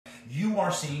you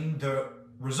are seeing the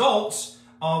results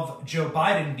of Joe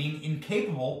Biden being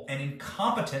incapable and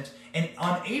incompetent and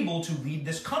unable to lead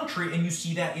this country. And you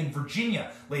see that in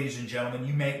Virginia, ladies and gentlemen.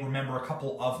 You may remember a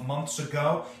couple of months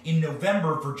ago, in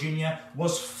November, Virginia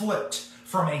was flipped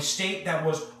from a state that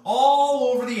was all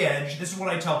over the edge. This is what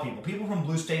I tell people. People from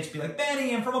blue states be like,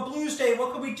 Benny, I'm from a blue state.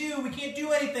 What can we do? We can't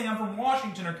do anything. I'm from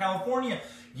Washington or California.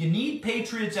 You need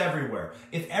patriots everywhere.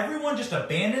 If everyone just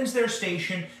abandons their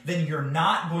station, then you're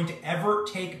not going to ever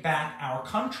take back our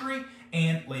country.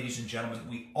 And, ladies and gentlemen,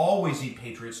 we always need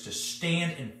patriots to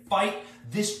stand and fight.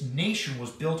 This nation was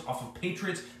built off of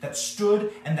patriots that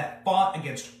stood and that fought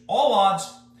against all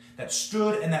odds, that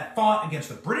stood and that fought against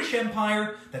the British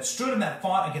Empire, that stood and that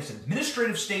fought against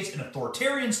administrative states and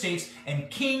authoritarian states and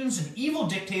kings and evil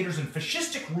dictators and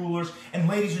fascistic rulers. And,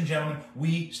 ladies and gentlemen,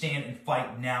 we stand and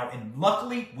fight now. And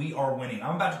luckily, we are winning.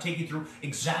 I'm about to take you through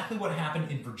exactly what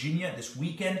happened in Virginia this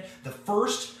weekend. The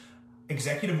first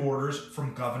executive orders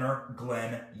from Governor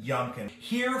Glenn Youngkin.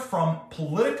 Here from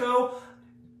Politico,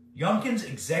 Youngkin's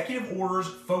executive orders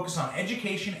focus on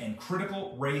education and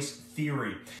critical race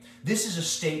theory. This is a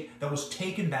state that was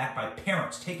taken back by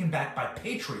parents, taken back by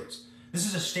patriots. This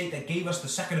is a state that gave us the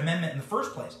Second Amendment in the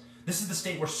first place. This is the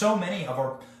state where so many of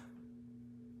our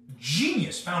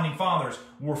genius founding fathers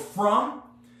were from.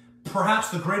 Perhaps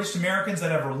the greatest Americans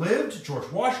that ever lived,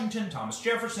 George Washington, Thomas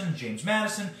Jefferson, James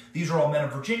Madison. These are all men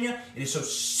of Virginia. It is so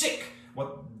sick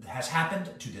what has happened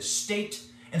to this state.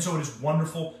 And so it is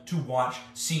wonderful to watch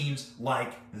scenes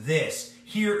like this.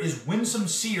 Here is Winsome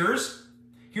Sears.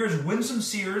 Here is Winsome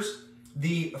Sears,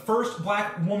 the first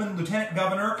black woman lieutenant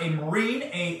governor, a Marine,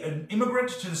 an immigrant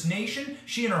to this nation.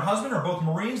 She and her husband are both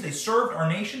Marines. They served our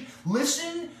nation.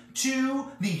 Listen to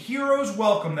the hero's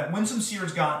welcome that Winsome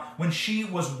Sears got when she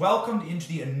was welcomed into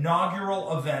the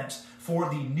inaugural event for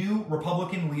the new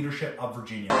Republican leadership of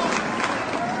Virginia.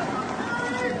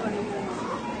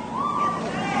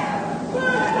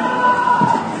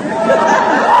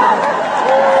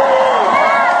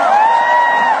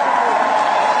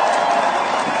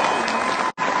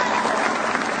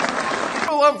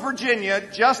 People of Virginia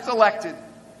just elected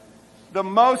the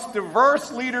most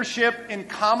diverse leadership in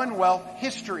Commonwealth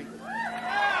history.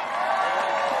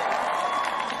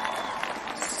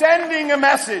 Sending a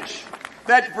message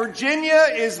that Virginia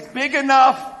is big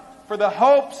enough for the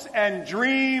hopes and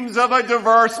dreams of a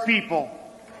diverse people.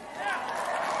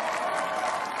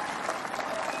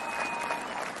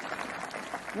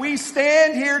 We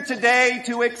stand here today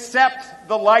to accept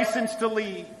the license to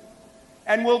lead,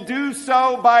 and will do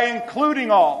so by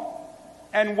including all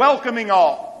and welcoming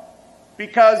all,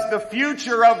 because the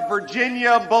future of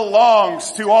Virginia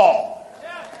belongs to all.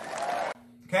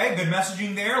 Okay, good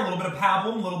messaging there. A little bit of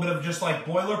pablum, a little bit of just like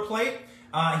boilerplate.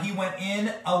 He went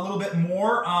in a little bit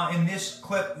more in this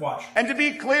clip. Watch. And to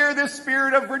be clear, this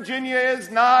spirit of Virginia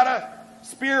is not a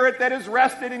spirit that is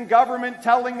rested in government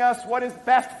telling us what is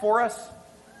best for us,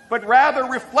 but rather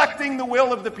reflecting the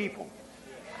will of the people,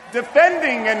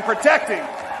 defending and protecting.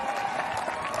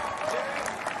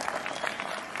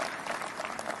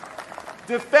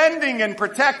 Defending and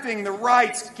protecting the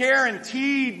rights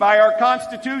guaranteed by our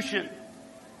Constitution,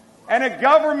 and a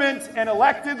government and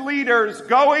elected leaders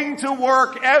going to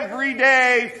work every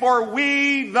day for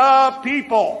we the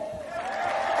people.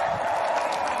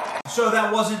 So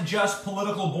that wasn't just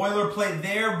political boilerplate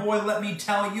there. Boy, let me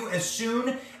tell you, as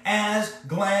soon as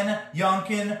Glenn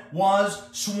Youngkin was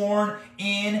sworn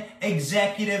in,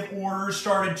 executive orders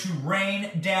started to rain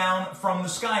down from the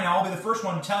sky. Now, I'll be the first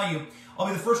one to tell you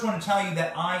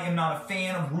that I am not a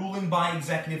fan of ruling by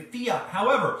executive fiat.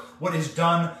 However, what is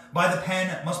done by the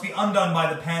pen must be undone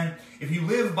by the pen. If you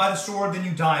live by the sword, then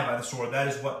you die by the sword. That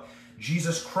is what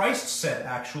Jesus Christ said,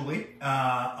 actually,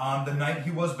 on the night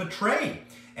he was betrayed.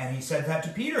 And he said that to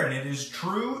Peter, and it is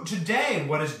true today.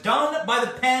 What is done by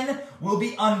the pen will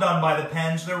be undone by the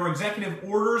pen. So there were executive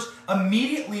orders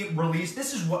immediately released.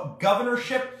 This is what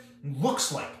governorship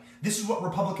looks like. This is what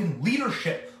Republican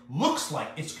leadership looks like.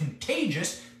 It's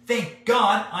contagious. Thank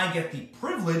God I get the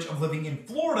privilege of living in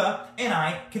Florida, and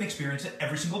I can experience it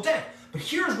every single day. But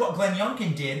here's what Glenn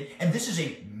Youngkin did, and this is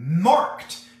a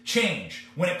marked change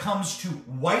when it comes to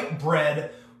white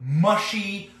bread,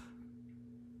 mushy,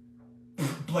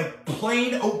 like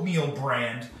plain oatmeal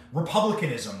brand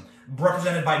Republicanism,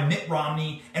 represented by Mitt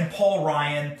Romney and Paul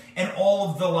Ryan and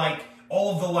all of the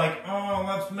oh,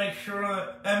 let's make sure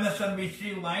that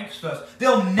MSNBC likes us.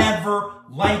 They'll never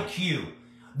like you.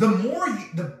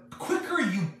 The quicker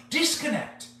you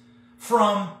disconnect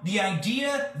from the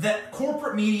idea that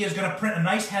corporate media is going to print a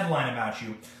nice headline about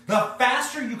you, the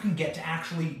faster you can get to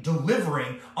actually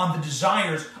delivering on the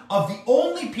desires of the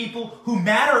only people who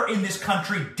matter in this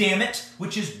country, damn it,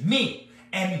 which is me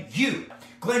and you.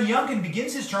 Glenn Youngkin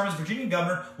begins his term as Virginia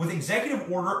governor with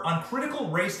executive order on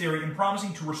critical race theory and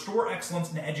promising to restore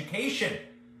excellence in education.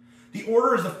 The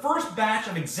order is the first batch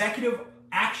of executive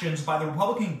actions by the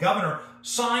Republican governor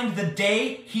signed the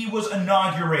day he was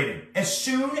inaugurated. As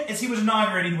soon as he was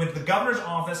inaugurated, he went to the governor's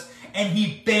office and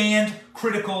he banned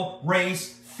critical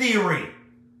race theory.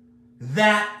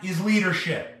 That is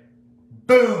leadership.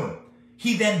 Boom.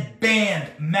 He then banned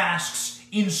masks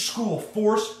in school,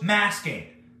 forced masking.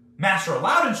 Masks are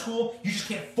allowed in school, you just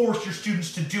can't force your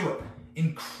students to do it.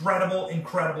 Incredible,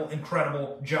 incredible,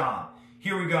 incredible job.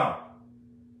 Here we go.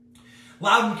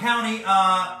 Loudoun County,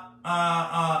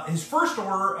 his first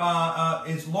order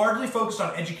is largely focused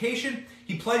on education.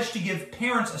 He pledged to give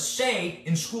parents a say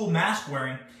in school mask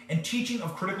wearing and teaching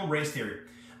of critical race theory.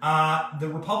 The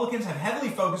Republicans have heavily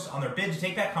focused on their bid to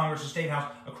take back Congress and State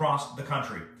House across the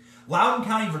country. Loudoun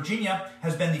County, Virginia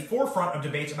has been the forefront of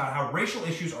debates about how racial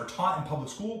issues are taught in public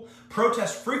school.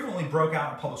 Protests frequently broke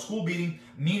out in public school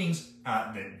meetings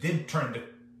that did turn into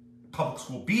public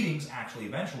school beatings, actually,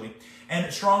 eventually,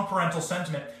 and strong parental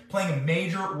sentiment playing a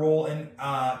major role in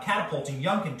catapulting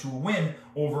Youngkin to a win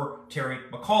over Terry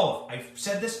McAuliffe. I've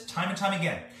said this time and time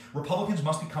again. Republicans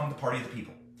must become the party of the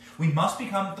people. We must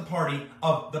become the party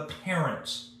of the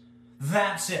parents.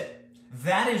 That's it.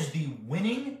 That is the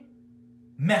winning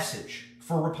message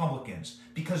for Republicans.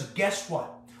 Because guess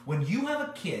what? When you have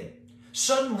a kid,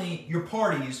 suddenly your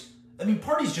parties,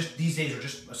 parties just these days are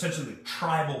just essentially like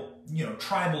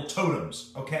tribal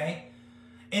totems, okay?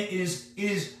 It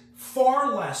is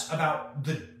far less about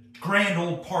the grand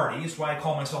old party. It's why I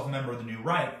call myself a member of the New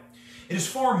Right. It is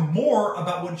far more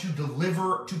about what you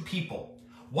deliver to people.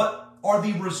 What are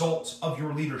the results of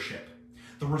your leadership?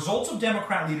 The results of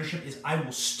Democrat leadership is I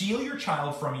will steal your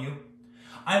child from you,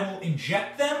 I will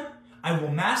inject them, I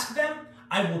will mask them,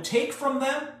 I will take from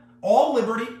them all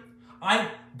liberty. I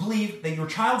believe that your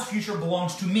child's future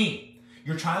belongs to me.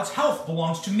 Your child's health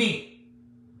belongs to me.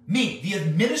 Me, the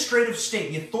administrative state,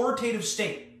 the authoritative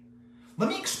state. Let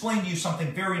me explain to you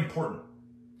something very important.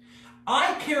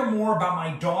 I care more about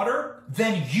my daughter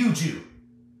than you do.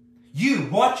 You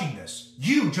watching this,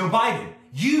 you, Joe Biden,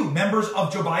 you, members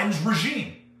of Joe Biden's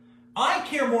regime. I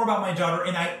care more about my daughter,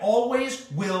 and I always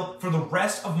will for the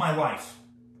rest of my life.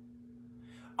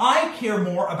 I care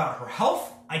more about her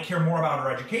health. I care more about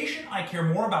her education. I care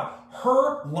more about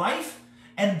her life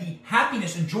and the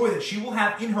happiness and joy that she will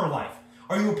have in her life.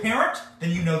 Are you a parent?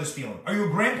 Then you know this feeling. Are you a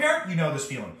grandparent? You know this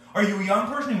feeling. Are you a young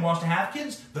person who wants to have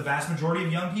kids? The vast majority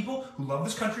of young people who love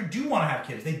this country do want to have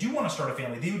kids. They do want to start a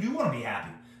family. They do want to be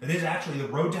happy. It is actually the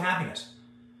road to happiness.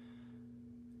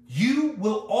 You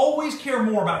will always care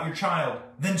more about your child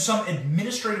than some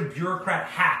administrative bureaucrat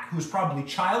hack who is probably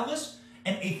childless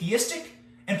and atheistic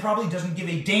and probably doesn't give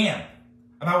a damn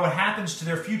about what happens to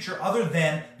their future other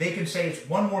than they can say it's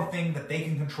one more thing that they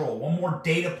can control, one more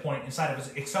data point inside of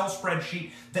an Excel spreadsheet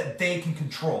that they can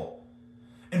control.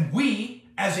 And we,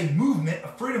 as a movement, a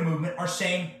freedom movement, are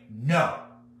saying no.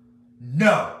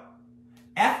 No.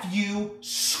 F you,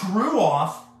 screw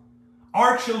off.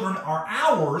 Our children are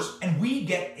ours, and we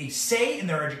get a say in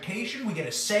their education. We get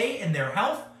a say in their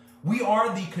health. We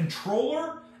are the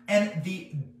controller and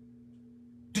the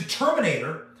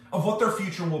determinator of what their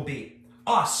future will be.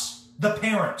 Us, the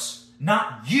parents,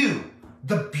 not you,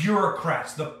 the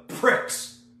bureaucrats, the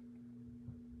pricks.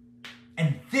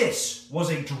 And this was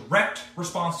a direct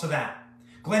response to that.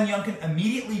 Glenn Youngkin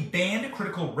immediately banned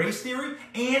critical race theory,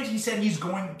 and he said he's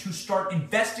going to start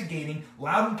investigating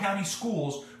Loudoun County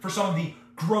schools for some of the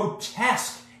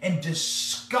grotesque and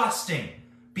disgusting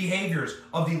behaviors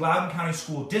of the Loudoun County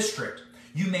School District.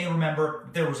 You may remember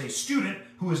there was a student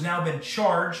who has now been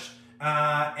charged,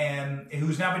 and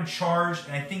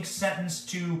I think sentenced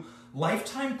to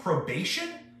lifetime probation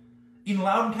in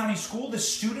Loudoun County School.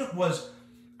 This student was,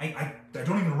 I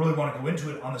don't even really want to go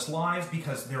into it on this live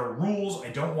because there are rules. I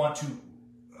don't want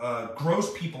to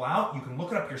gross people out. You can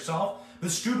look it up yourself.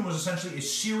 This student was essentially a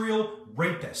serial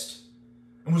rapist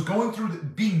and was going through,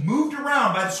 being moved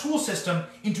around by the school system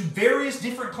into various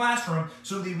different classrooms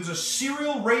so that he was a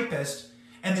serial rapist,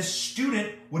 and this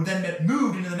student would then get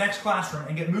moved into the next classroom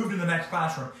and get moved into the next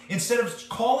classroom. Instead of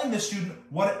calling the student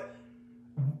what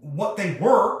they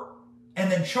were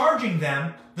and then charging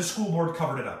them, the school board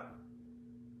covered it up.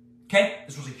 Okay,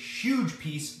 this was a huge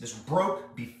piece. This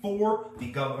broke before the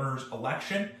governor's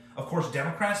election. Of course,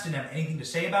 Democrats didn't have anything to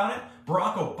say about it.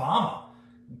 Barack Obama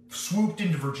swooped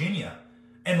into Virginia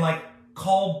and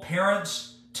called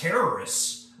parents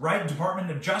terrorists, right?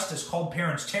 Department of Justice called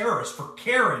parents terrorists for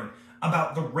caring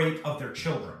about the rape of their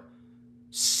children.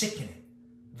 Sickening.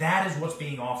 That is what's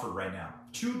being offered right now.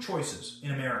 Two choices in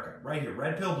America, right here,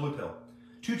 red pill, blue pill.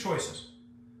 Two choices.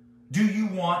 Do you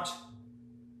want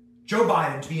Joe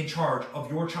Biden to be in charge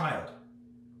of your child?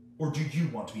 Or do you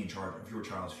want to be in charge of your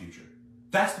child's future?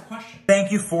 That's the question.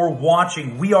 Thank you for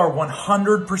watching. We are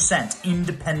 100%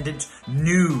 independent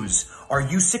news. Are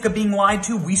you sick of being lied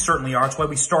to? We certainly are. That's why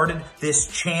we started this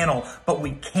channel. But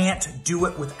we can't do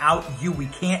it without you. We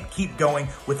can't keep going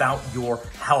without your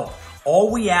help.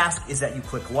 All we ask is that you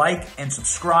click like and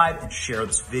subscribe and share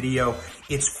this video.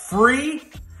 It's free.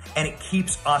 And it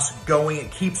keeps us going,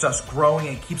 it keeps us growing,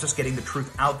 and it keeps us getting the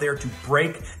truth out there to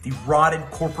break the rotted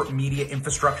corporate media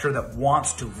infrastructure that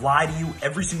wants to lie to you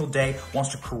every single day,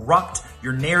 wants to corrupt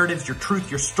your narratives, your truth,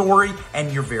 your story,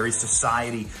 and your very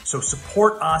society. So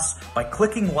support us by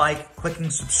clicking like,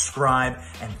 clicking subscribe,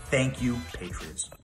 and thank you, Patriots.